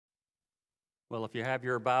Well, if you have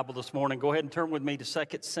your Bible this morning, go ahead and turn with me to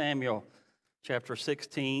 2 Samuel chapter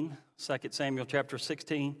 16. 2 Samuel chapter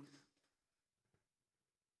 16.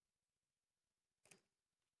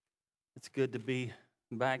 It's good to be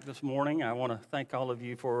back this morning. I want to thank all of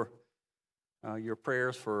you for your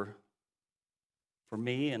prayers for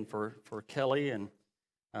me and for Kelly, and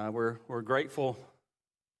we're grateful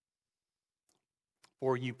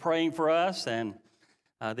for you praying for us. And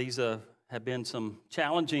these have been some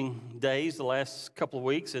challenging days the last couple of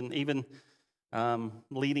weeks, and even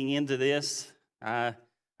leading into this, I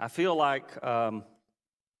feel like, in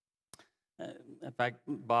fact,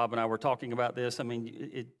 Bob and I were talking about this. I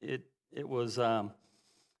mean, it was,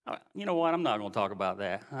 you know what, I'm not going to talk about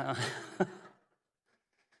that.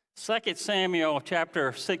 2 Samuel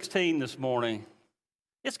chapter 16 this morning.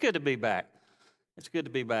 It's good to be back. It's good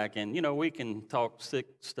to be back, and, you know, we can talk sick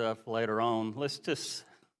stuff later on. Let's just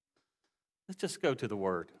go to the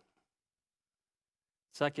Word.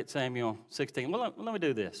 2 Samuel 16. Well, let me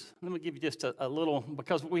do this. Let me give you just a little,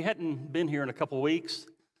 because we hadn't been here in a couple of weeks,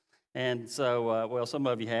 and so, well, some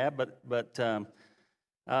of you have, but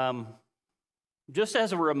just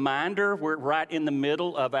as a reminder, we're right in the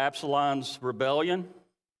middle of Absalom's rebellion,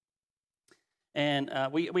 and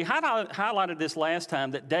we highlighted this last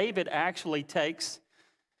time, that David actually takes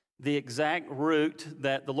the exact route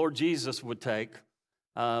that the Lord Jesus would take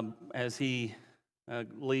as he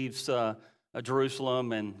leaves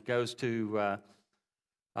Jerusalem and goes to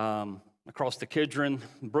across the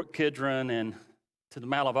Brook Kidron, and to the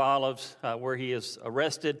Mount of Olives, where he is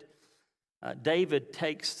arrested. David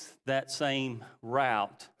takes that same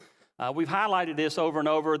route. We've highlighted this over and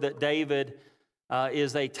over, that David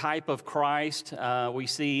is a type of Christ. We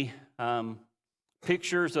see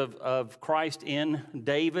pictures of Christ in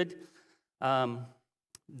David.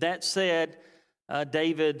 That said,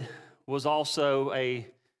 David was also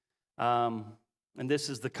and this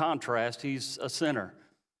is the contrast, he's a sinner.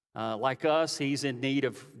 Like us, he's in need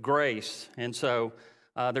of grace. And so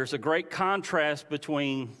there's a great contrast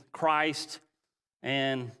between Christ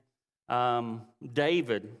and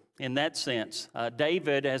David in that sense.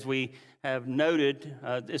 David, as we have noted,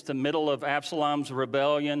 it's the middle of Absalom's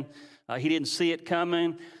rebellion. He didn't see it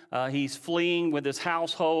coming. He's fleeing with his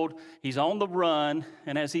household. He's on the run,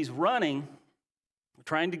 and as he's running,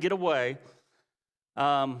 trying to get away,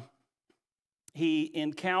 he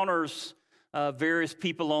encounters various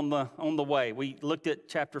people on the way. We looked at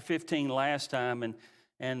chapter 15 last time,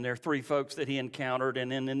 and there are three folks that he encountered,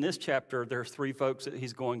 and then in this chapter, there's three folks that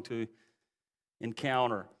he's going to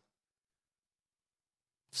encounter.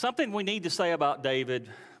 Something we need to say about David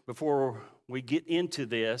before we get into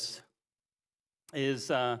this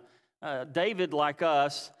is David, like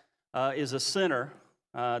us, is a sinner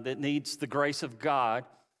that needs the grace of God.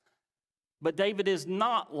 But David is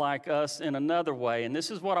not like us in another way, and this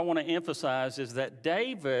is what I want to emphasize, is that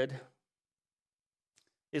David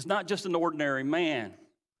is not just an ordinary man.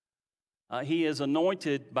 He is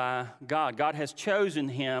anointed by God. God has chosen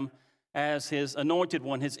him as his anointed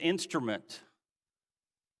one, his instrument.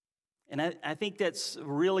 And I think that's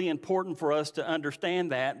really important for us to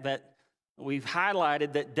understand that we've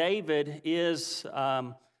highlighted that David is,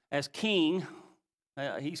 as king,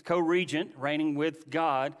 he's co-regent, reigning with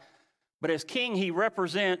God, but as king, he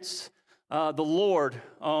represents the Lord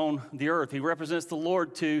on the earth. He represents the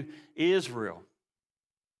Lord to Israel.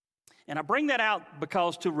 And I bring that out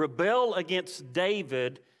because to rebel against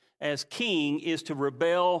David as king is to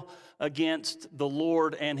rebel against the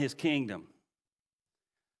Lord and his kingdom.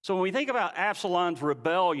 So when we think about Absalom's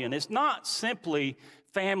rebellion, it's not simply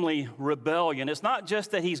family rebellion. It's not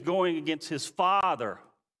just that he's going against his father.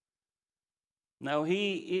 No, it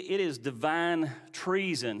is divine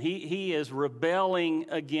treason. He is rebelling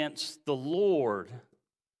against the Lord.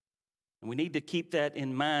 And we need to keep that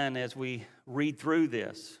in mind as we read through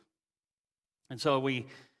this. And so we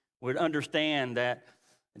would understand that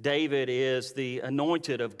David is the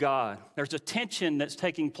anointed of God. There's a tension that's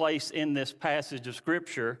taking place in this passage of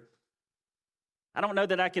Scripture. I don't know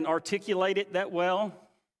that I can articulate it that well,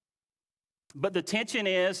 but the tension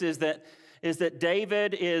is that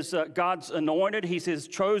David is God's anointed. He's his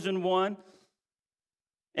chosen one.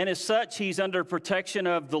 And as such, he's under protection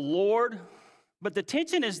of the Lord. But the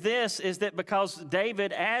tension is that because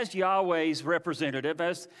David, as Yahweh's representative,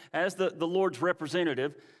 as the Lord's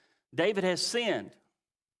representative, David has sinned.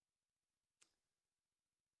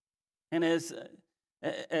 And as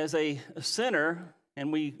a sinner,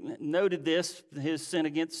 and we noted this, his sin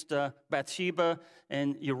against Bathsheba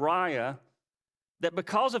and Uriah, that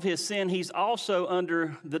because of his sin, he's also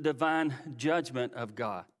under the divine judgment of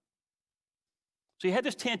God. So you had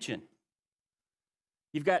this tension.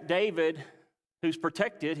 You've got David who's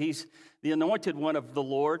protected. He's the anointed one of the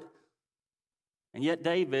Lord. And yet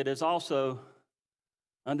David is also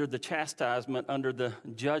under the chastisement, under the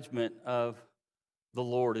judgment of the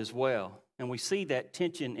Lord as well. And we see that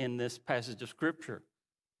tension in this passage of Scripture.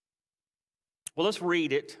 Well, let's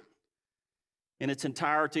read it in its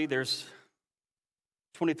entirety. There's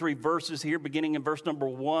 23 verses here, beginning in verse number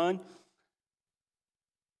 1.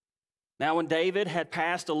 Now when David had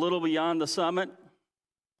passed a little beyond the summit,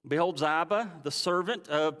 behold, Ziba, the servant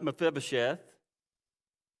of Mephibosheth,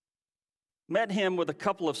 met him with a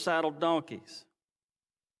couple of saddled donkeys.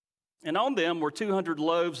 And on them were 200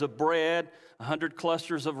 loaves of bread, 100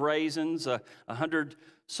 clusters of raisins, 100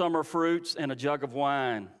 summer fruits, and a jug of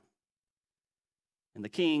wine. And the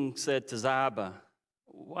king said to Ziba,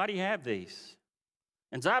 why do you have these?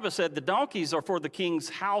 And Ziba said, the donkeys are for the king's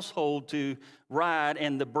household to ride,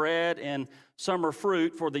 and the bread and summer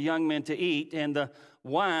fruit for the young men to eat, and the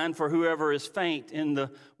wine for whoever is faint in the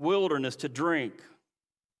wilderness to drink.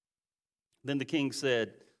 Then the king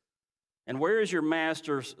said, and where is your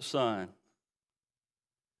master's son?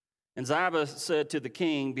 And Ziba said to the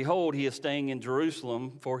king, behold, he is staying in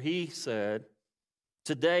Jerusalem, for he said,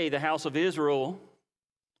 today the house of Israel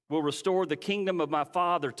will restore the kingdom of my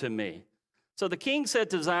father to me. So the king said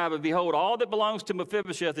to Ziba, behold, all that belongs to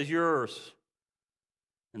Mephibosheth is yours.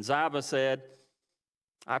 And Ziba said,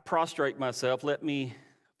 I prostrate myself, let me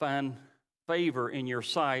find favor in your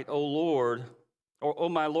sight, O Lord, or O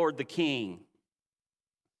my Lord the king.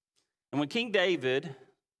 And when King David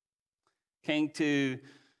came to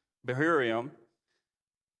Bahurim,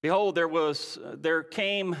 behold, there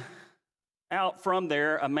came out from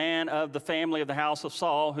there a man of the family of the house of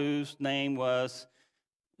Saul, whose name was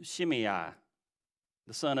Shimei,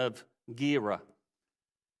 the son of Gera.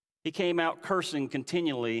 He came out cursing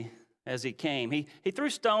continually as he came. He threw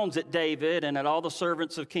stones at David and at all the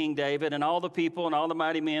servants of King David, and all the people and all the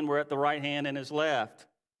mighty men were at the right hand and his left.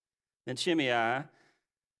 Then Shimei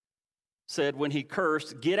said when he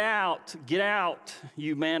cursed, get out,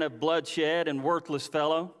 you man of bloodshed and worthless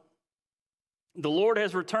fellow. The Lord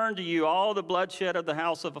has returned to you all the bloodshed of the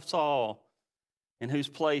house of Saul, in whose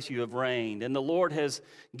place you have reigned. And the Lord has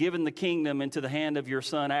given the kingdom into the hand of your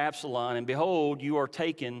son Absalom. And behold, you are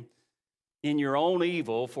taken in your own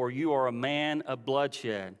evil, for you are a man of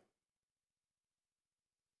bloodshed.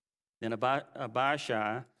 Then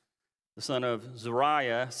Abishai, the son of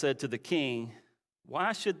Zeruiah, said to the king,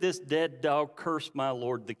 why should this dead dog curse my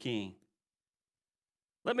lord the king?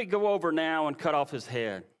 Let me go over now and cut off his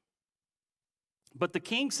head. But the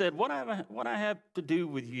king said, what I have to do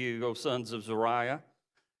with you, O sons of Zeruiah?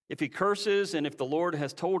 If he curses, and if the Lord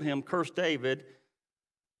has told him, curse David,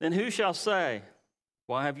 then who shall say,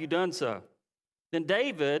 why have you done so? Then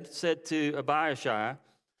David said to Abishai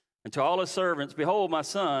and to all his servants, behold, my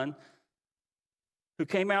son, who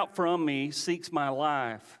came out from me, seeks my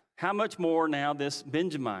life. How much more now this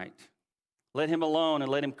Benjamite? Let him alone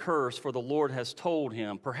and let him curse, for the Lord has told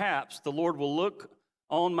him. Perhaps the Lord will look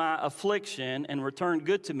on my affliction and return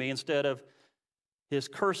good to me instead of his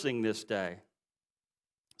cursing this day.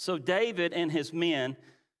 So David and his men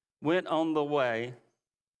went on the way,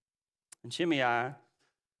 and Shimei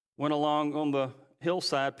went along on the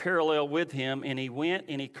hillside parallel with him, and he went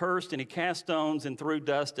and he cursed and he cast stones and threw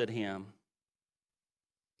dust at him.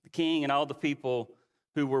 The king and all the people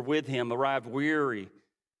who were with him arrived weary,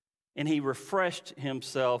 and he refreshed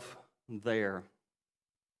himself there.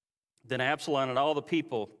 Then Absalom and all the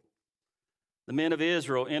people, the men of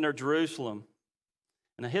Israel, entered Jerusalem,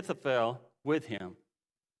 and Ahithophel with him.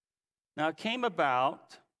 Now it came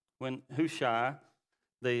about when Hushai,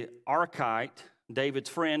 the Archite, David's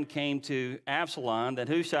friend, came to Absalom, that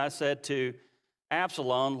Hushai said to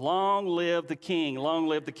Absalom, long live the king, long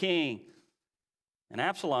live the king. And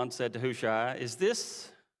Absalom said to Hushai, is this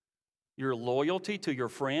your loyalty to your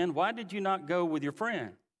friend? Why did you not go with your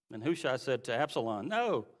friend? And Hushai said to Absalom,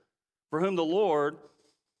 no, for whom the Lord,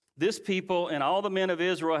 this people and all the men of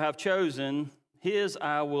Israel have chosen, his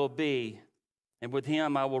I will be, and with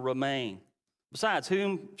him I will remain. Besides,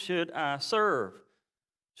 whom should I serve?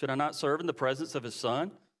 Should I not serve in the presence of his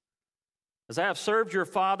son? As I have served your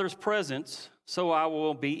father's presence, so I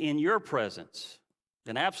will be in your presence.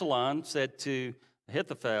 Then Absalom said to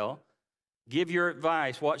Ahithophel, give your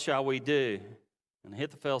advice, what shall we do? And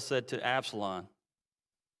Ahithophel said to Absalom,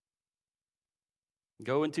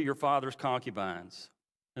 go into your father's concubines,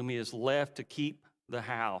 whom he has left to keep the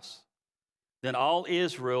house. Then all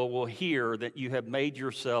Israel will hear that you have made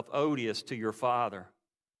yourself odious to your father.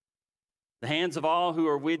 The hands of all who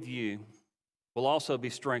are with you will also be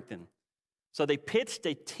strengthened. So they pitched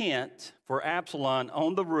a tent for Absalom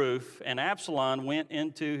on the roof, and Absalom went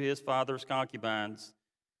into his father's concubines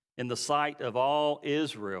in the sight of all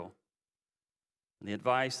Israel. And the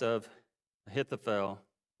advice of Ahithophel,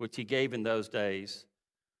 which he gave in those days,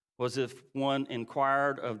 was if one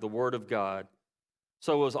inquired of the word of God.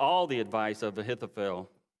 So was all the advice of Ahithophel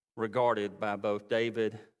regarded by both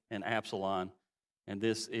David and Absalom. And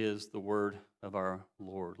this is the word of our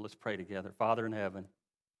Lord. Let's pray together. Father in heaven,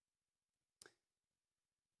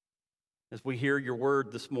 as we hear your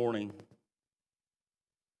word this morning,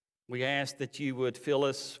 we ask that you would fill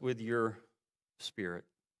us with your Spirit,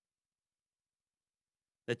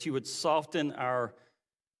 that you would soften our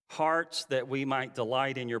hearts that we might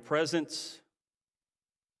delight in your presence,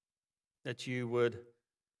 that you would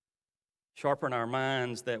sharpen our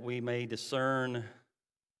minds that we may discern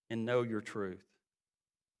and know your truth.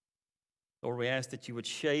 Lord, we ask that you would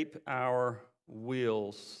shape our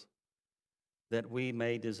wills that we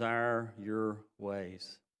may desire your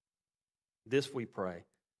ways. This we pray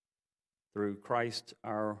through Christ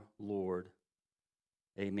our Lord.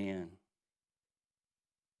 Amen.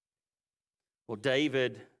 Well,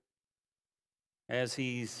 David, as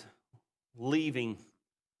he's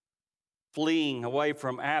fleeing away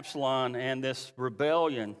from Absalom and this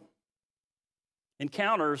rebellion,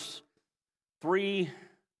 encounters three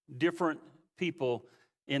different people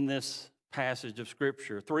in this passage of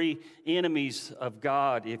Scripture, three enemies of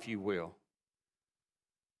God, if you will.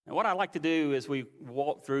 And what I'd like to do as we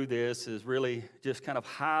walk through this is really just kind of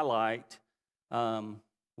highlight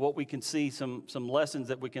what we can see, some lessons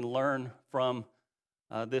that we can learn from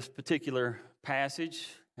this particular passage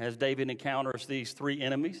as David encounters these three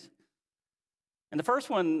enemies. And the first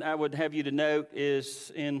one I would have you to note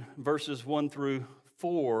is in verses 1 through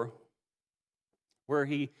 4, where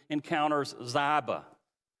he encounters Ziba.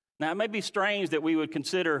 Now, it may be strange that we would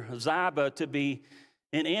consider Ziba to be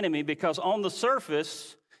an enemy because on the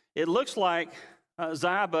surface, it looks like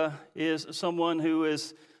Ziba is someone who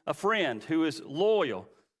is a friend, who is loyal.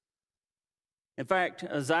 In fact,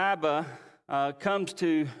 Ziba comes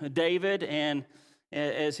to David, and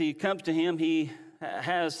as he comes to him, he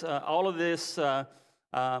has all of these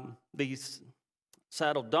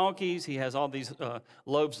saddled donkeys. He has all these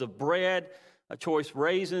loaves of bread, choice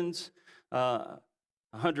raisins,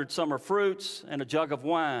 100 summer fruits, and a jug of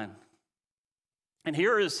wine. And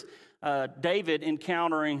here is David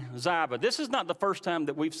encountering Ziba. This is not the first time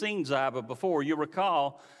that we've seen Ziba before. You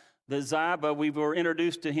recall that Ziba, we were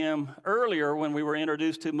introduced to him earlier when we were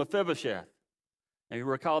introduced to Mephibosheth. And you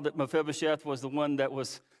recall that Mephibosheth was the one that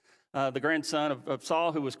was the grandson of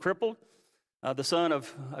Saul who was crippled, the son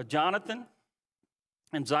of Jonathan.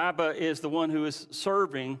 And Ziba is the one who is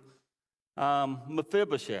serving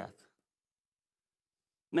Mephibosheth.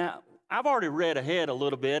 Now, I've already read ahead a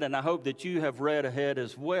little bit, and I hope that you have read ahead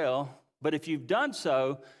as well. But if you've done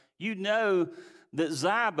so, you know that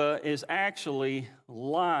Ziba is actually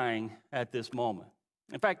lying at this moment.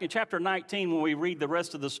 In fact, in chapter 19, when we read the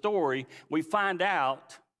rest of the story, we find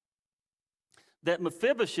out that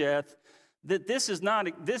Mephibosheth, that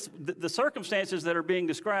the circumstances that are being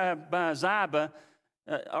described by Ziba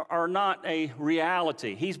are not a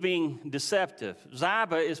reality. He's being deceptive.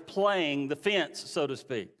 Ziba is playing the fence, so to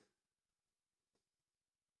speak.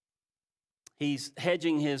 He's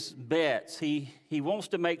hedging his bets. He wants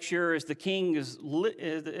to make sure as the king is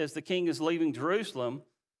leaving Jerusalem,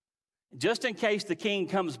 just in case the king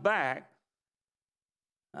comes back,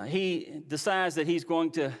 he decides that he's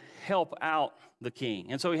going to help out the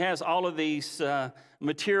king. And so he has all of these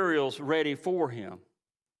materials ready for him.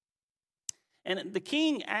 And the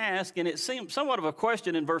king asks, and it seems somewhat of a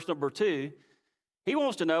question in verse number 2, he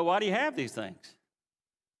wants to know, why do you have these things?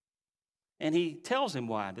 And he tells him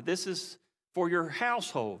why, that this is for your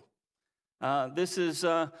household. This is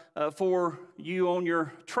for you on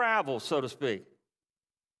your travels, so to speak.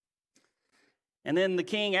 And then the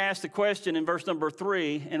king asks the question in verse number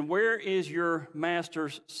 3, and where is your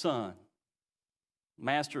master's son?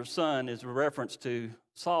 Master's son is a reference to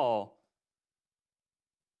Saul.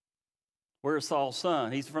 Where is Saul's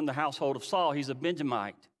son? He's from the household of Saul. He's a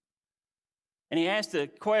Benjamite. And he asked the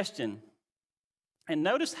question, and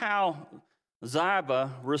notice how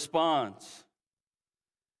Ziba responds.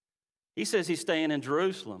 He says he's staying in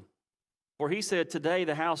Jerusalem. For he said, today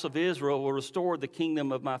the house of Israel will restore the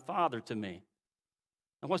kingdom of my father to me.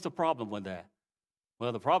 And what's the problem with that?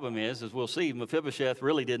 Well, the problem is, as we'll see, Mephibosheth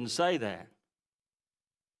really didn't say that.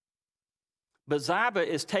 But Ziba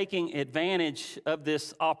is taking advantage of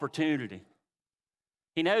this opportunity.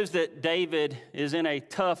 He knows that David is in a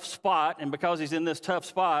tough spot, and because he's in this tough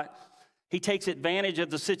spot, He takes advantage of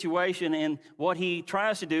the situation, and what he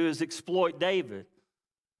tries to do is exploit David.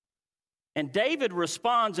 And David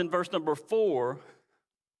responds in verse number 4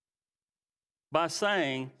 by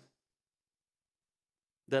saying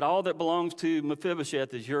that all that belongs to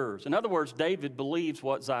Mephibosheth is yours. In other words, David believes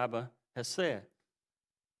what Ziba has said.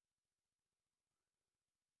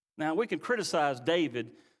 Now, we can criticize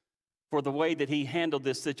David for the way that he handled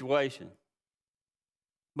this situation.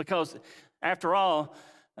 Because, after all,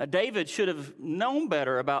 David should have known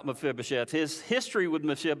better about Mephibosheth. His history with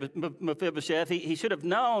Mephibosheth, he should have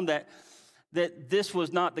known that this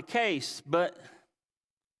was not the case. But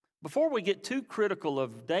before we get too critical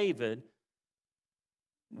of David,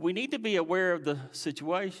 we need to be aware of the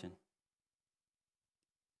situation.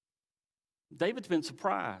 David's been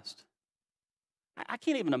surprised. I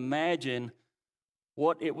can't even imagine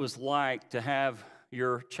what it was like to have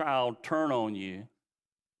your child turn on you,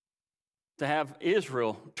 to have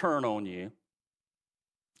Israel turn on you,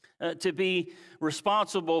 to be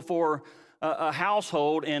responsible for a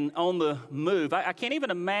household and on the move. I can't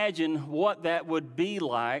even imagine what that would be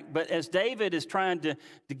like, but as David is trying to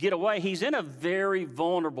get away, he's in a very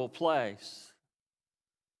vulnerable place.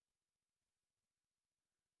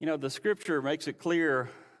 You know, the scripture makes it clear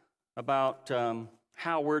about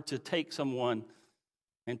how we're to take someone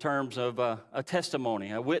in terms of a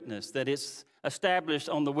testimony, a witness, that it's established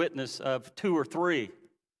on the witness of 2 or 3.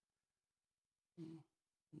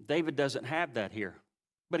 David doesn't have that here.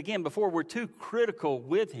 But again, before we're too critical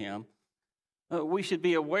with him, we should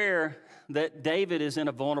be aware that David is in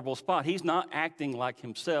a vulnerable spot. He's not acting like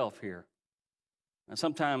himself here. And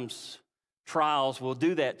sometimes trials will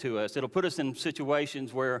do that to us. It'll put us in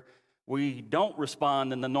situations where we don't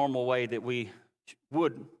respond in the normal way that we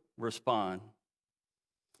would respond.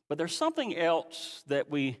 But there's something else that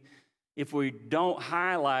if we don't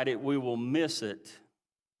highlight it, we will miss it.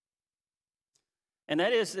 And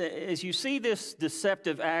that is, as you see this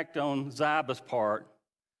deceptive act on Ziba's part,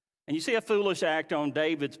 and you see a foolish act on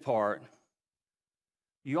David's part,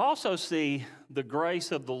 you also see the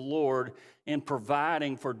grace of the Lord in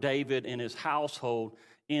providing for David and his household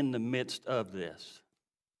in the midst of this.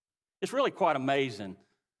 It's really quite amazing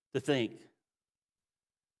to think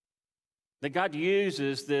that God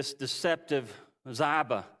uses this deceptive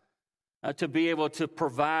Ziba to be able to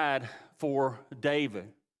provide for David.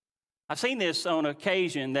 I've seen this on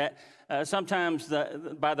occasion that sometimes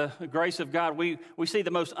by the grace of God, we see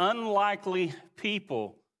the most unlikely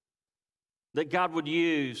people that God would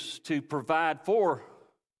use to provide for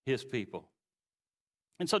his people.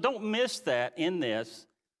 And so don't miss that in this,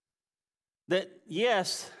 that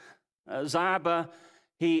yes, Ziba,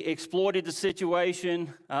 he exploited the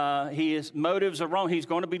situation. His motives are wrong. He's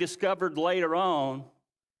going to be discovered later on.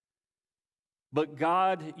 But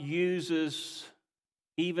God uses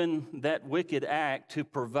even that wicked act to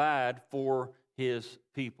provide for his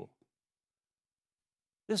people.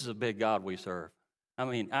 This is a big God we serve. I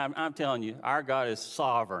mean, I'm telling you, our God is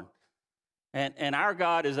sovereign. And our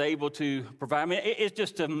God is able to provide. I mean, it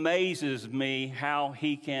just amazes me how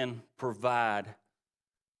he can provide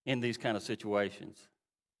in these kind of situations.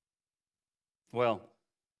 Well,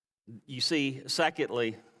 you see,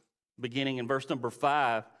 secondly, beginning in verse number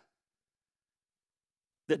 5,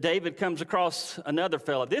 that David comes across another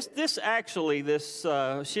fellow. This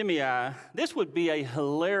Shimei, this would be a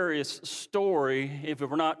hilarious story if it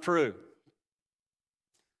were not true.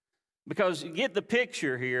 Because you get the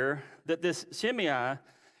picture here that this Shimei,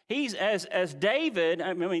 he's as David,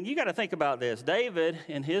 I mean, you got to think about this. David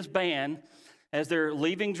and his band, as they're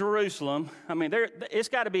leaving Jerusalem, I mean, it's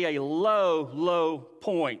got to be a low, low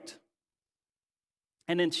point.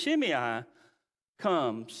 And then Shimei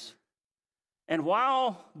comes. And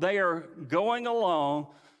while they are going along,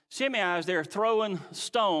 Shimei is there throwing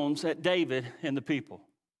stones at David and the people.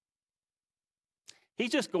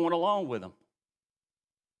 He's just going along with them,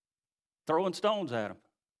 throwing stones at them.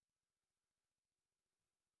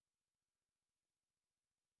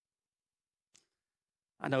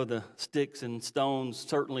 I know the sticks and stones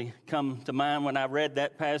certainly come to mind when I read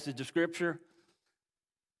that passage of Scripture.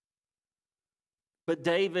 But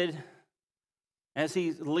David, as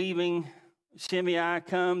he's leaving, Shimei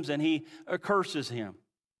comes and he curses him.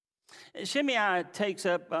 Shimei takes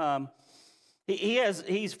up,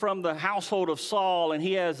 he's from the household of Saul, and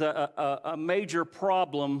he has a major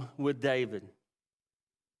problem with David.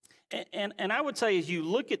 And I would say as you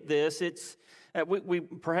look at this, it's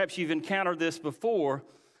perhaps you've encountered this before,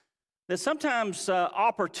 that sometimes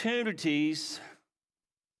opportunities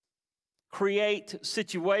create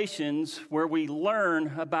situations where we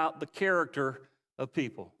learn about the character of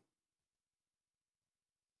people.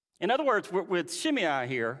 In other words, with Shimei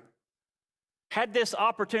here, had this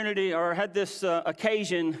opportunity or had this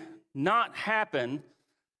occasion not happen,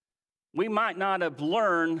 we might not have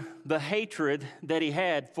learned the hatred that he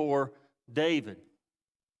had for David.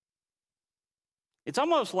 It's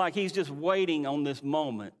almost like he's just waiting on this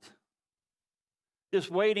moment. Just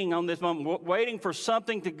waiting on this moment, waiting for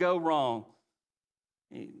something to go wrong.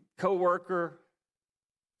 Co-worker,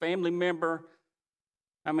 family member,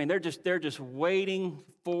 I mean, they're just waiting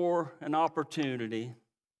for an opportunity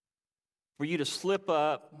for you to slip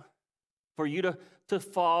up, for you to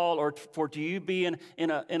fall, or for you to be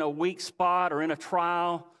in a weak spot or in a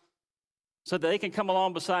trial, so that they can come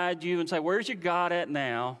along beside you and say, where's your God at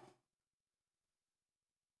now?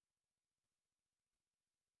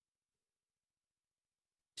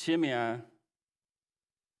 Shimei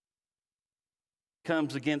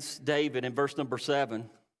comes against David in verse number 7.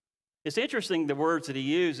 It's interesting the words that he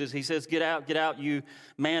uses. He says, get out, you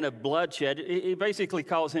man of bloodshed. He basically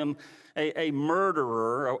calls him a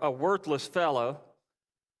murderer, a worthless fellow.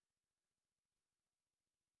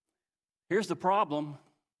 Here's the problem.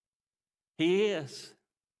 He is.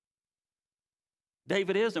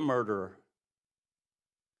 David is a murderer.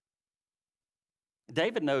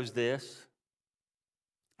 David knows this.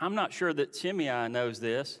 I'm not sure that Shimei knows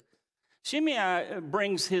this. Shimei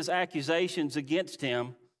brings his accusations against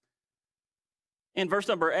him. In verse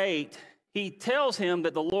number 8, he tells him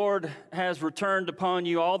that the Lord has returned upon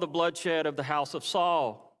you all the bloodshed of the house of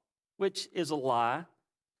Saul, which is a lie,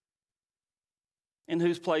 in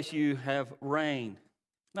whose place you have reigned.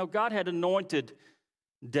 Now, God had anointed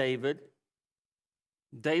David.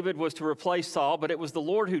 David was to replace Saul, but it was the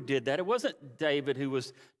Lord who did that. It wasn't David who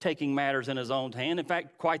was taking matters in his own hand. In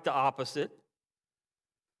fact, quite the opposite.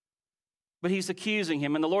 But he's accusing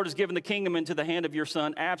him, and the Lord has given the kingdom into the hand of your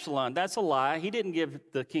son, Absalom. That's a lie. He didn't give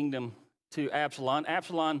the kingdom to Absalom.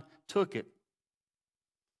 Absalom took it.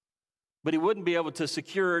 But he wouldn't be able to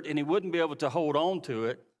secure it, and he wouldn't be able to hold on to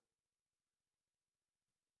it.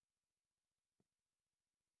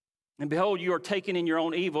 And behold, you are taken in your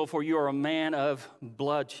own evil, for you are a man of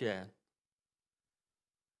bloodshed.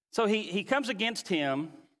 So he comes against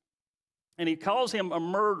him, and he calls him a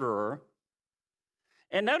murderer.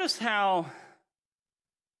 And notice how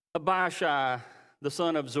Abishai, the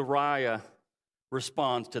son of Zeruiah,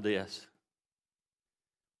 responds to this.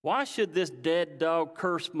 Why should this dead dog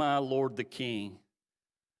curse my lord the king?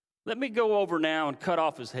 Let me go over now and cut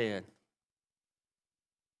off his head.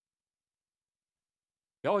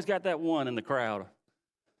 You always got that one in the crowd.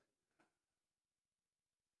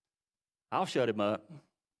 I'll shut him up.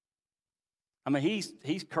 I mean,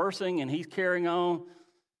 he's cursing and he's carrying on.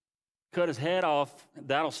 Cut his head off,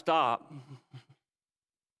 that'll stop.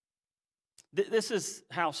 This is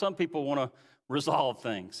how some people want to resolve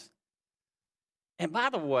things. And by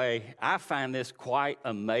the way, I find this quite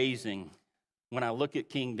amazing when I look at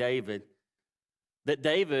King David, that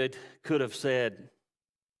David could have said,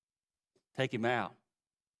 take him out.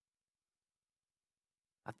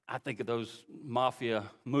 I think of those mafia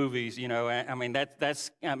movies, you know. I mean,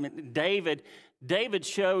 David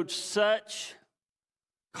showed such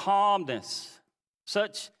calmness,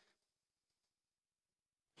 such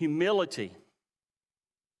humility.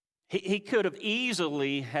 He could have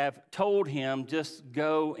easily have told him, just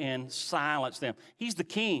go and silence them. He's the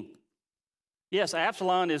king. Yes,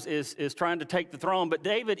 Absalom is trying to take the throne, but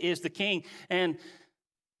David is the king, and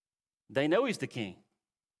they know he's the king.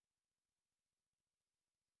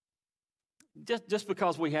 Just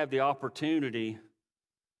because we have the opportunity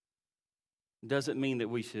doesn't mean that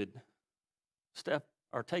we should step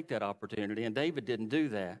or take that opportunity, and David didn't do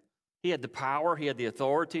that. He had the power, he had the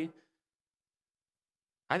authority.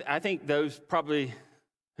 I think those probably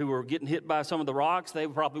who were getting hit by some of the rocks, they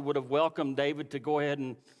probably would have welcomed David to go ahead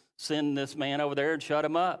and send this man over there and shut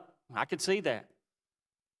him up. I could see that.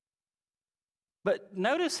 But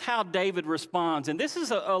notice how David responds, and this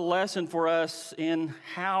is a lesson for us in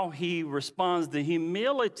how he responds, the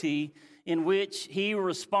humility in which he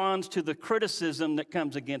responds to the criticism that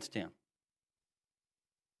comes against him.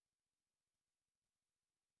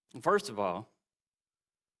 First of all,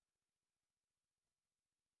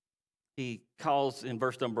 he calls in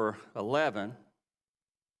verse number 11,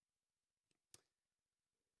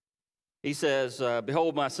 he says,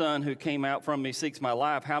 behold, my son who came out from me seeks my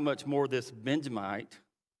life. How much more this Benjamite?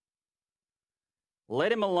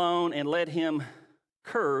 Let him alone and let him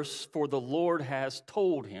curse, for the Lord has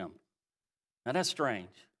told him. Now that's strange.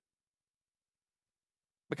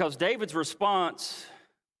 Because David's response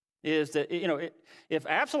is that, you know, if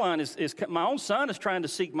Absalom is my own son is trying to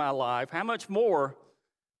seek my life, how much more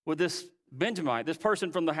would this Benjamite, this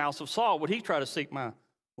person from the house of Saul, would he try to seek my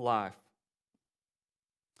life?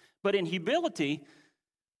 But in humility,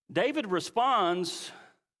 David responds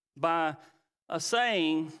by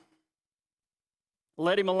saying,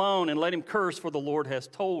 let him alone and let him curse, for the Lord has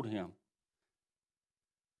told him.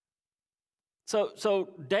 So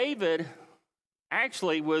David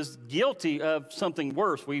actually was guilty of something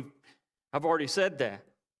worse. I've already said that.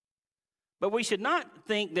 But we should not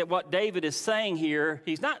think that what David is saying here,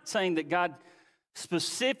 he's not saying that God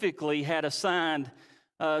specifically had assigned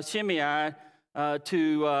Shimei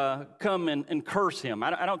to come and curse him.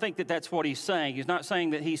 I don't think that that's what he's saying. He's not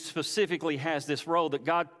saying that he specifically has this role, that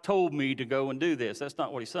God told me to go and do this. That's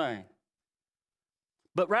not what he's saying.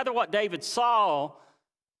 But rather what David saw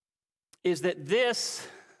is that this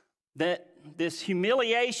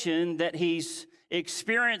humiliation that he's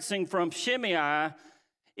experiencing from Shimei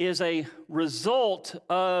is a result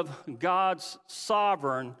of God's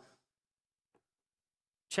sovereign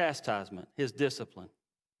chastisement, his discipline.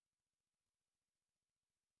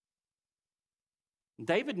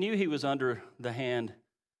 David knew he was under the hand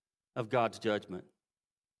of God's judgment.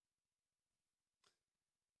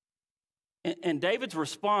 And David's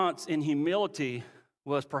response in humility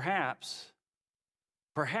was perhaps,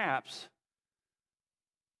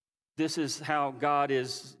 this is how God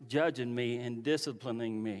is judging me and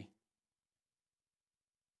disciplining me.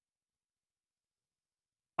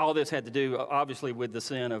 All this had to do, obviously, with the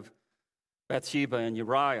sin of Bathsheba and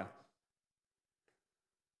Uriah.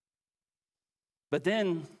 But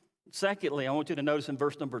then, secondly, I want you to notice in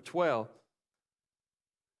verse number 12,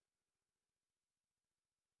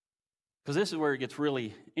 because this is where it gets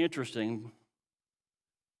really interesting,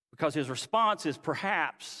 because his response is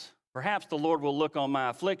perhaps the Lord will look on my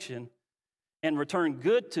affliction and return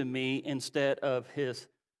good to me instead of his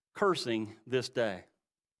cursing this day.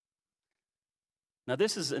 Now,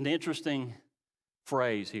 this is an interesting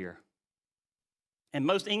phrase here. In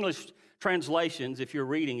most English translations, if you're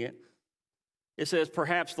reading it, it says,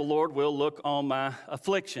 perhaps the Lord will look on my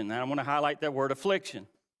affliction. And I want to highlight that word affliction,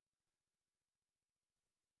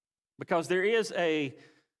 because there is a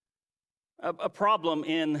problem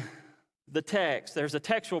in the text. There's a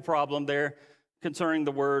textual problem there concerning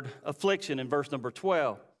the word affliction in verse number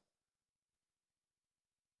 12.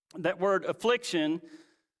 That word affliction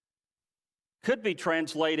could be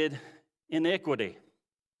translated iniquity.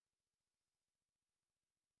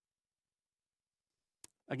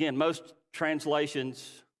 Again, most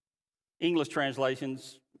translations, English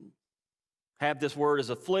translations, have this word as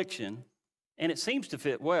affliction, and it seems to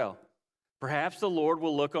fit well. Perhaps the Lord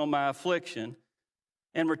will look on my affliction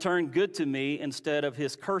and return good to me instead of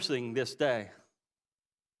his cursing this day.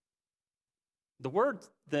 The word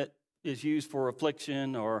that is used for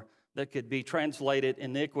affliction, or that could be translated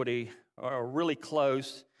iniquity, are really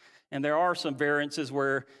close, and there are some variances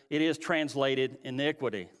where it is translated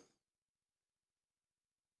iniquity.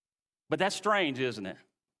 But that's strange, isn't it?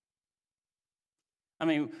 I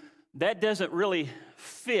mean, that doesn't really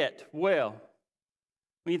fit well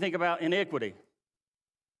when you think about iniquity.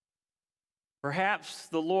 Perhaps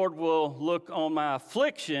the Lord will look on my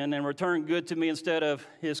affliction and return good to me instead of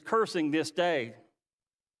his cursing this day.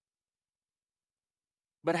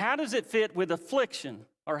 But how does it fit with affliction?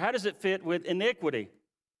 Or how does it fit with iniquity?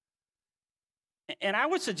 And I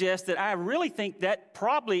would suggest that I really think that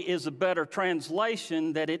probably is a better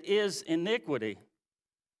translation, that it is iniquity.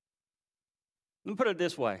 Let me put it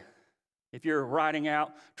this way. If you're writing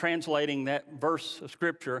out, translating that verse of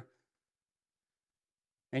Scripture,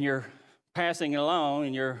 and you're passing it along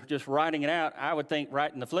and you're just writing it out, I would think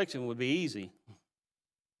writing affliction would be easy.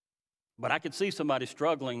 But I could see somebody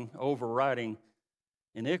struggling over writing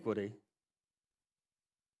iniquity.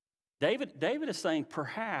 David is saying,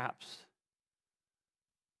 perhaps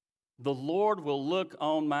the Lord will look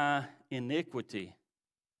on my iniquity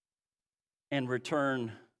and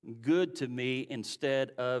return good to me instead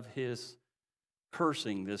of his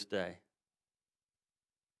cursing this day.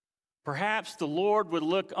 Perhaps the Lord would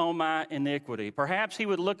look on my iniquity. Perhaps he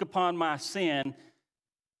would look upon my sin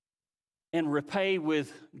and repay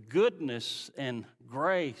with goodness and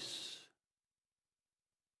grace.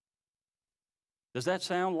 Does that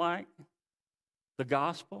sound like the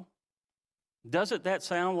gospel? Doesn't that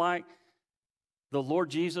sound like the Lord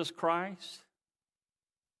Jesus Christ?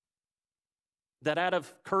 That out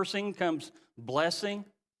of cursing comes blessing?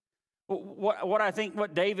 What I think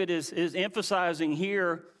what David is emphasizing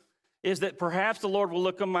here is that perhaps the Lord will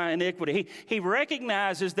look on my iniquity. He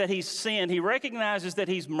recognizes that he's sinned. He recognizes that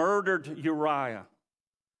he's murdered Uriah.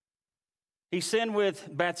 He sinned with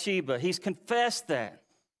Bathsheba. He's confessed that.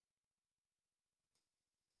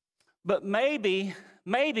 But maybe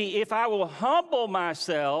if I will humble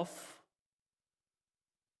myself,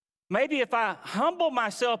 Maybe if I humble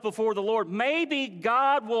myself before the Lord, maybe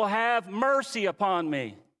God will have mercy upon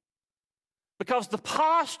me. Because the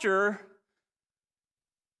posture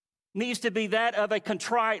needs to be that of a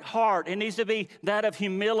contrite heart. It needs to be that of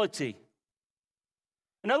humility.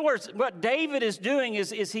 In other words, what David is doing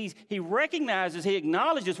is he recognizes, he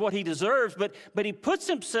acknowledges what he deserves, but he puts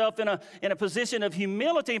himself in a position of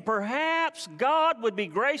humility. Perhaps God would be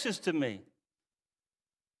gracious to me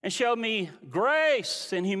and show me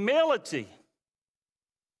grace and humility.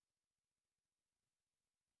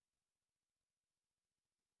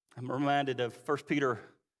 I'm reminded of 1 Peter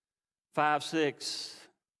 5:6.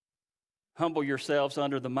 Humble yourselves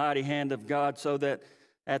under the mighty hand of God so that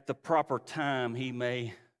at the proper time he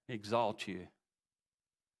may exalt you.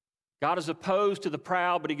 God is opposed to the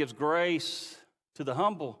proud, but he gives grace to the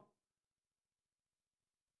humble.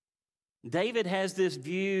 David has this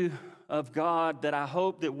view of God that I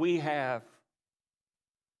hope that we have.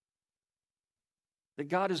 That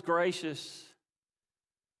God is gracious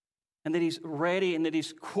and that he's ready and that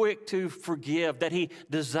he's quick to forgive, that he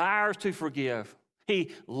desires to forgive.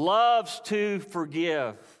 He loves to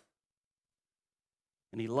forgive.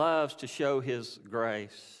 And he loves to show his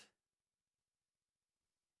grace.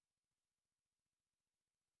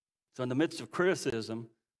 So in the midst of criticism,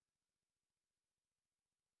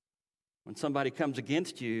 when somebody comes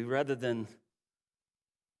against you, rather than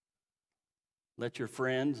let your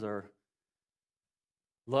friends or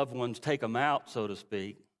loved ones take them out, so to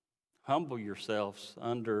speak, humble yourselves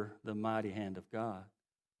under the mighty hand of God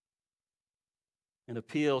and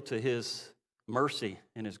appeal to his mercy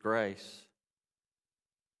and his grace.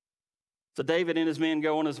 So David and his men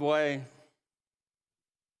go on his way.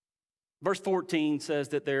 Verse 14 says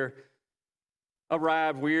that they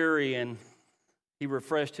arrived weary and he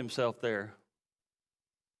refreshed himself there.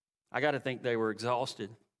 I got to think they were exhausted.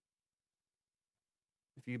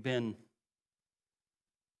 If you've been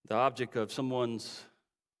the object of someone's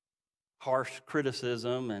harsh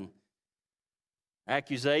criticism and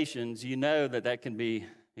accusations, you know that that can be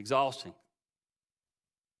exhausting.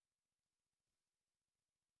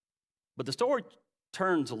 But the story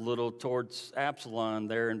turns a little towards Absalom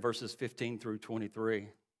there in verses 15 through 23.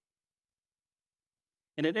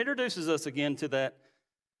 And it introduces us again to that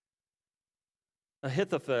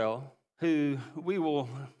Ahithophel, who we will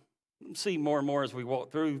see more and more as we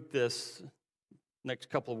walk through this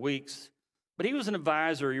next couple of weeks. But he was an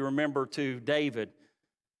advisor, you remember, to David.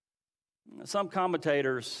 Some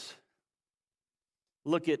commentators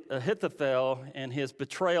look at Ahithophel and his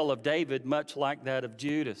betrayal of David much like that of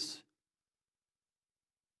Judas.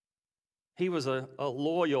 He was a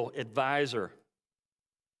loyal advisor,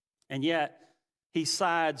 and yet he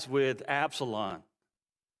sides with Absalom.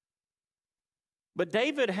 But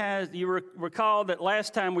David has, you recall that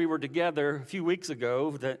last time we were together a few weeks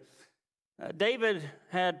ago, that David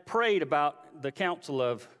had prayed about the counsel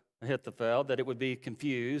of Ahithophel, that it would be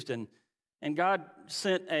confused, and God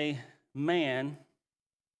sent a man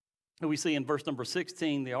who we see in verse number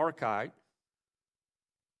 16, the Archite,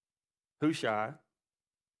 Hushai,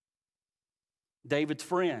 David's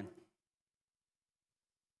friend.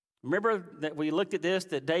 Remember that we looked at this,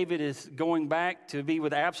 that David is going back to be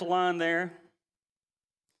with Absalom there.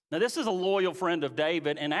 Now, this is a loyal friend of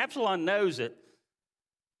David, and Absalom knows it.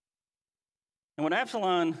 And when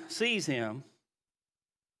Absalom sees him,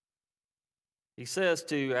 he says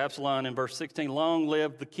to Absalom in verse 16, "Long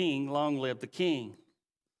live the king, long live the king."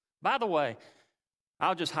 By the way,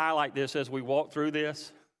 I'll just highlight this as we walk through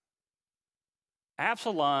this.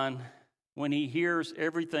 Absalom, when he hears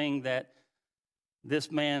everything that this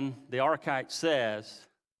man, the Archite, says,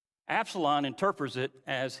 Absalom interprets it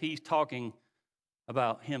as he's talking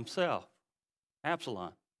about himself,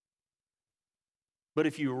 Absalom. But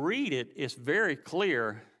if you read it, it's very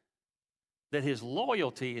clear that his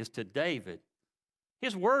loyalty is to David.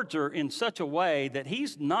 His words are in such a way that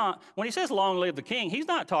he's not, when he says long live the king, he's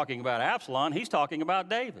not talking about Absalom, he's talking about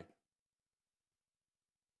David.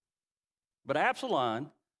 But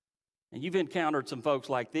Absalom, and you've encountered some folks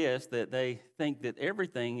like this, that they think that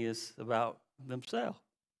everything is about themselves.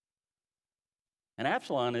 And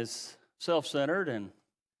Absalom is self-centered, and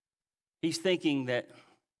he's thinking that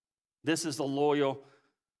this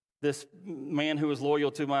man who is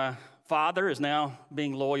loyal to my father is now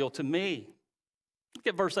being loyal to me. Look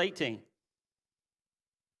at verse 18.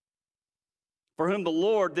 For whom the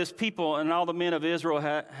Lord, this people, and all the men of Israel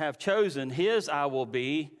have chosen, his I will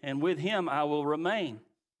be, and with him I will remain.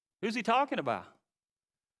 Who's he talking about?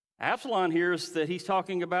 Absalom hears that he's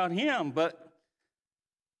talking about him, but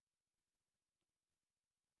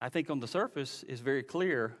I think on the surface it's very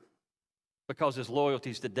clear, because his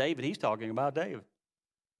loyalty is to David, he's talking about David.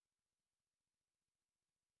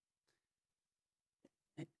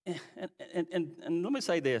 And let me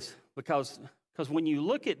say this, because when you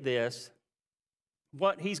look at this,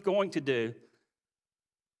 what he's going to do,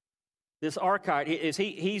 this Archite, is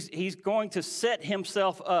he's going to set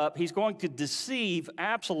himself up. He's going to deceive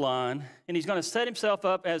Absalom, and he's going to set himself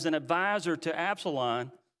up as an advisor to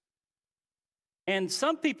Absalom. And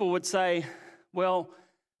some people would say, well,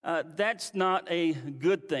 that's not a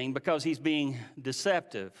good thing because he's being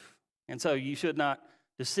deceptive. And so you should not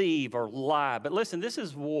deceive or lie. But listen, this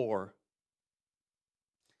is war.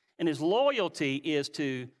 And his loyalty is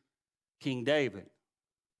to King David.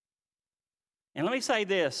 And let me say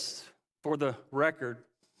this for the record,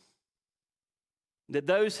 that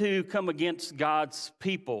those who come against God's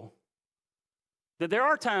people, that there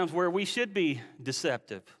are times where we should be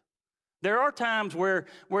deceptive. There are times where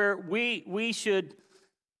we should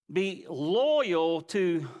be loyal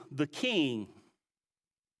to the king.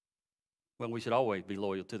 Well, we should always be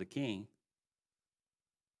loyal to the king.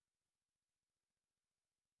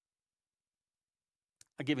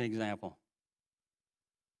 I'll give you an example.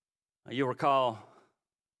 You'll recall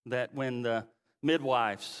that when the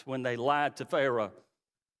midwives, when they lied to Pharaoh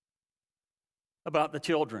about the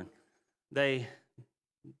children, they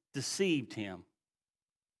deceived him.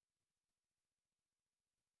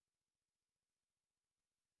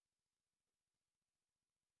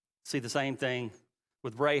 See the same thing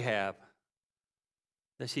with Rahab,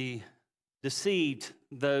 that she deceived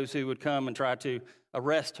those who would come and try to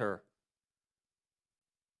arrest her,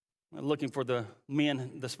 looking for the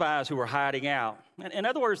men, the spies who were hiding out. In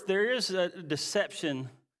other words, there is a deception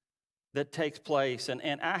that takes place,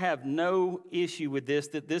 and I have no issue with this,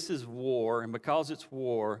 that this is war, and because it's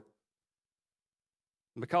war,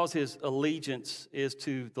 and because his allegiance is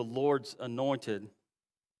to the Lord's anointed,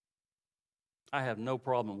 I have no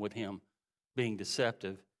problem with him being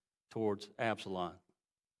deceptive towards Absalom.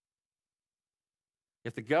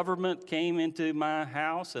 If the government came into my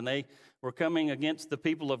house and they were coming against the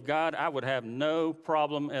people of God, I would have no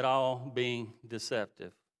problem at all being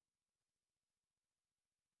deceptive.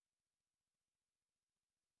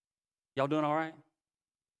 Y'all doing all right?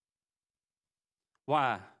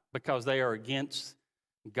 Why? Because they are against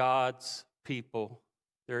God's people.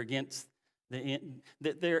 They're against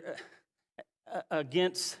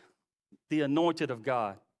against the anointed of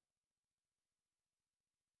God.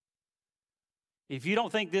 If you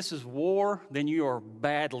don't think this is war, then you are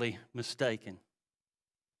badly mistaken.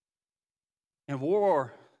 And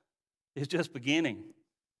war is just beginning.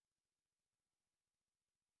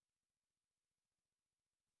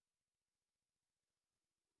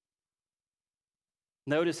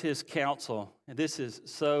 Notice his counsel, and this is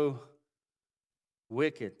so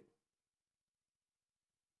wicked.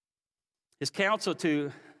 His counsel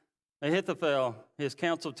to Ahithophel, his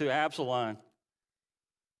counsel to Absalom,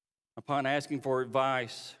 upon asking for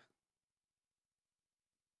advice,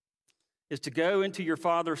 is to go into your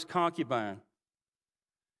father's concubine,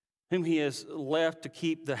 whom he has left to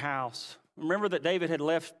keep the house. Remember that David had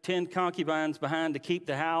left 10 concubines behind to keep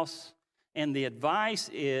the house, and the advice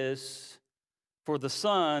is for the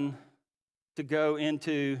son to go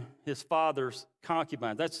into his father's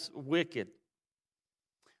concubine. That's wicked.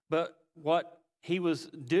 But what he was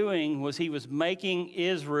doing was he was making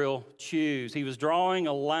Israel choose. He was drawing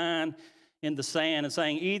a line in the sand and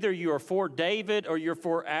saying, either you are for David or you're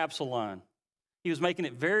for Absalom. He was making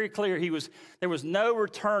it very clear. There was no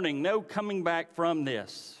returning, no coming back from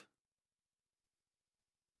this.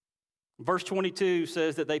 Verse 22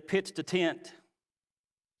 says that they pitched a tent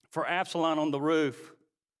for Absalom on the roof.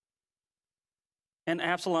 And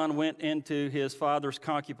Absalom went into his father's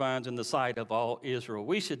concubines in the sight of all Israel.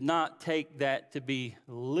 We should not take that to be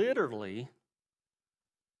literally,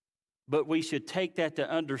 but we should take that to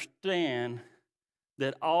understand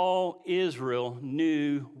that all Israel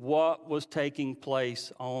knew what was taking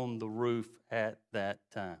place on the roof at that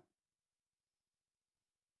time.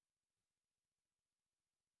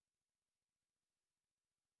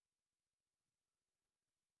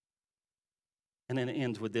 And then it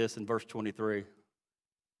ends with this in verse 23.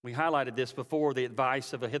 We highlighted this before. The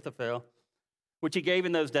advice of Ahithophel, which he gave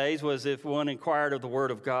in those days, was if one inquired of the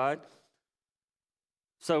word of God.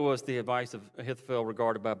 So was the advice of Ahithophel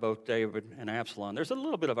regarded by both David and Absalom. There's a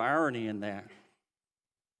little bit of irony in that.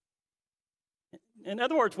 In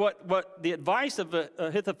other words, what the advice of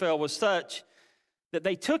Ahithophel was such that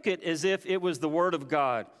they took it as if it was the word of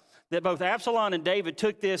God. That both Absalom and David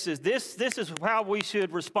took this as this is how we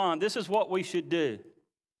should respond. This is what we should do.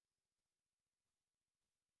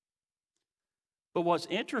 But what's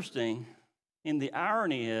interesting in the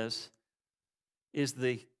irony is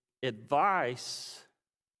the advice,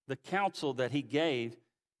 the counsel that he gave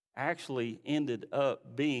actually ended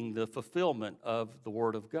up being the fulfillment of the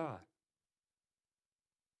Word of God.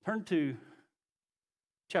 Turn to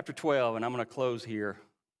chapter 12, and I'm going to close here.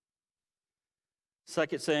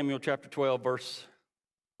 2 Samuel chapter 12, verse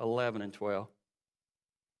 11 and 12.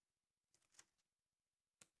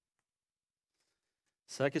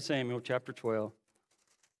 2 Samuel chapter 12,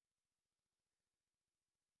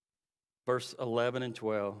 verse 11 and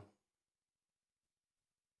 12.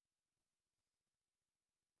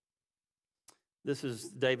 This is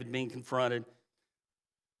David being confronted.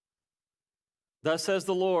 Thus says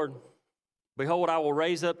the Lord, behold, I will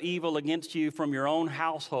raise up evil against you from your own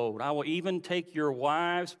household. I will even take your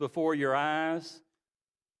wives before your eyes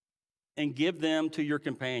and give them to your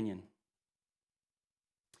companion.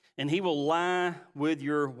 And he will lie with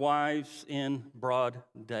your wives in broad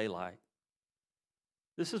daylight.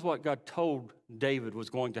 This is what God told David was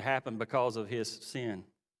going to happen because of his sin.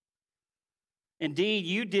 Indeed,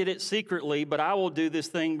 you did it secretly, but I will do this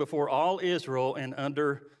thing before all Israel and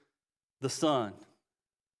under the sun.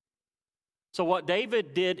 So what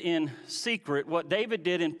David did in secret, what David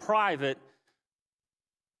did in private,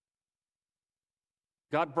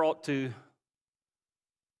 God brought to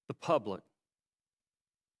the public.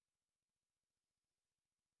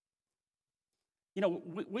 You know,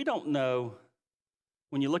 we don't know,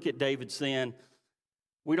 when you look at David's sin,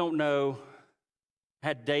 we don't know,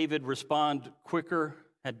 had David responded quicker,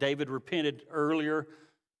 had David repented earlier,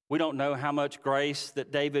 we don't know how much grace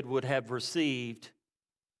that David would have received.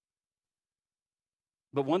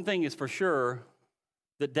 But one thing is for sure,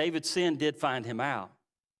 that David's sin did find him out.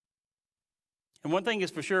 And one thing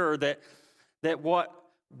is for sure, that what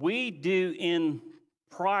we do in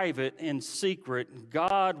private and secret,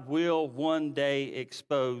 God will one day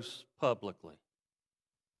expose publicly.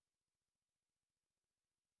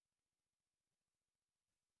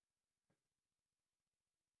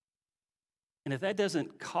 And if that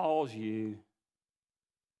doesn't cause you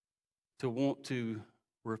to want to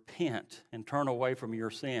repent and turn away from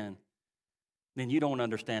your sin, then you don't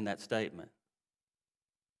understand that statement.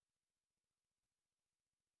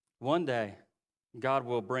 One day, God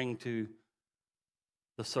will bring to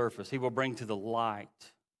the surface, He will bring to the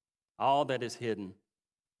light all that is hidden.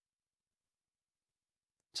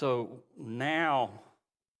 So now,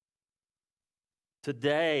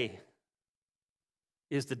 today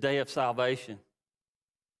is the day of salvation.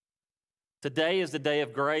 Today is the day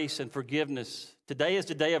of grace and forgiveness. Today is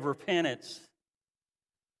the day of repentance.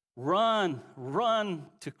 Run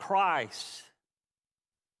to Christ.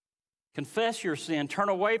 Confess your sin. Turn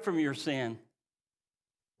away from your sin.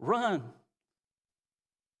 Run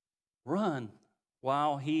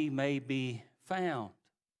while He may be found.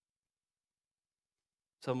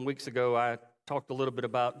 Some weeks ago, I talked a little bit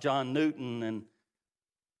about John Newton, and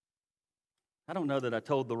I don't know that I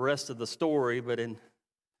told the rest of the story, but I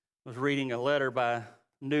was reading a letter by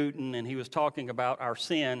Newton, and he was talking about our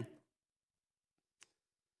sin.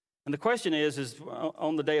 And the question is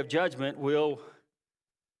on the day of judgment, will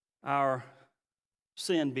our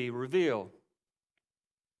sin be revealed?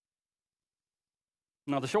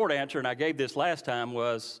 Now, the short answer, and I gave this last time,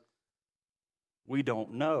 was we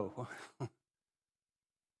don't know.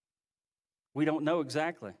 We don't know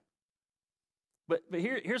exactly. But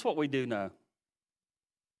here's what we do know.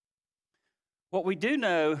 What we do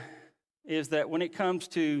know is that when it comes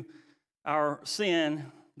to our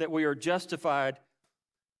sin, that we are justified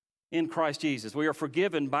in Christ Jesus. We are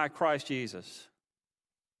forgiven by Christ Jesus.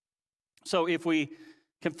 So if we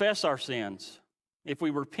confess our sins, if we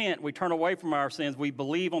repent, we turn away from our sins, we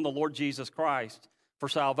believe on the Lord Jesus Christ for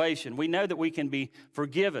salvation, we know that we can be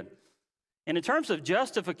forgiven. And in terms of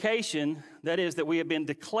justification, that is, that we have been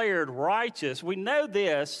declared righteous, we know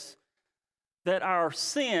this, that our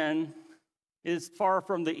sin is far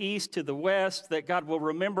from the east to the west, that God will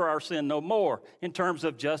remember our sin no more in terms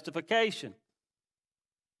of justification.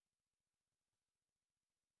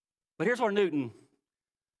 But here's where Newton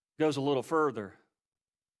goes a little further.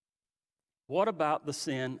 What about the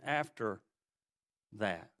sin after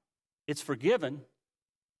that? It's forgiven,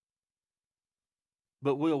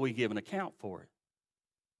 but will we give an account for it?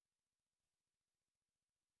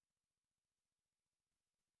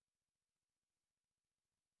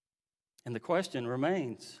 And the question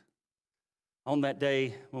remains, on that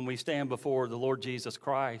day when we stand before the Lord Jesus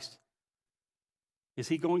Christ, is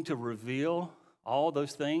He going to reveal all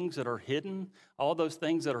those things that are hidden, all those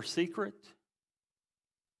things that are secret?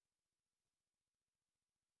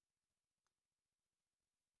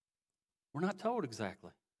 We're not told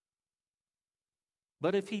exactly.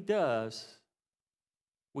 But if He does,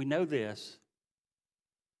 we know this,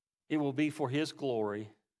 it will be for His glory,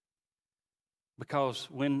 Because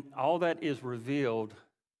when all that is revealed,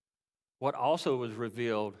 what also is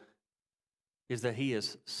revealed is that he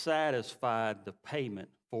has satisfied the payment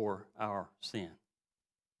for our sin.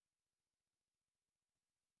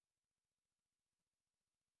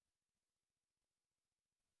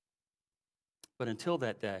 But until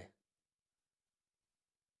that day,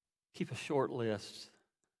 keep a short list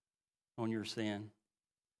on your sin.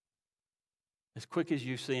 As quick as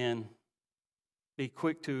you sin, be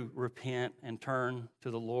quick to repent and turn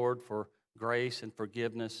to the Lord for grace and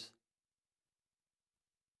forgiveness.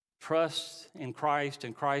 Trust in Christ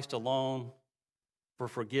and Christ alone for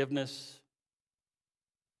forgiveness.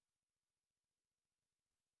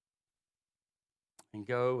 And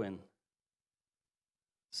go and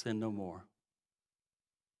sin no more.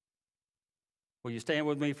 Will you stand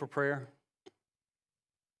with me for prayer?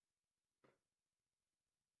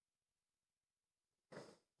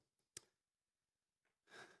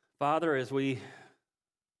 Father, as we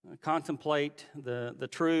contemplate the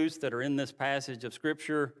truths that are in this passage of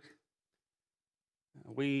Scripture,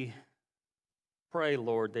 we pray,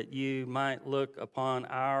 Lord, that you might look upon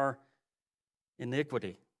our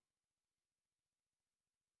iniquity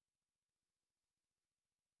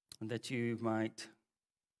and that you might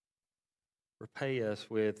repay us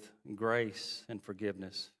with grace and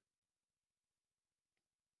forgiveness.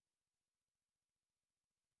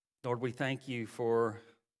 Lord, we thank you for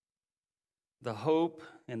the hope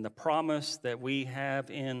and the promise that we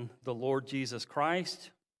have in the Lord Jesus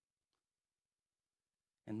Christ.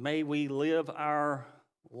 And may we live our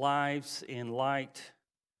lives in light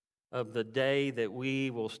of the day that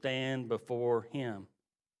we will stand before him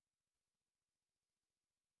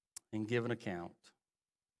and give an account.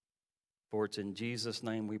 For it's in Jesus'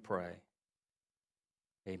 name we pray.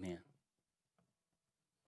 Amen.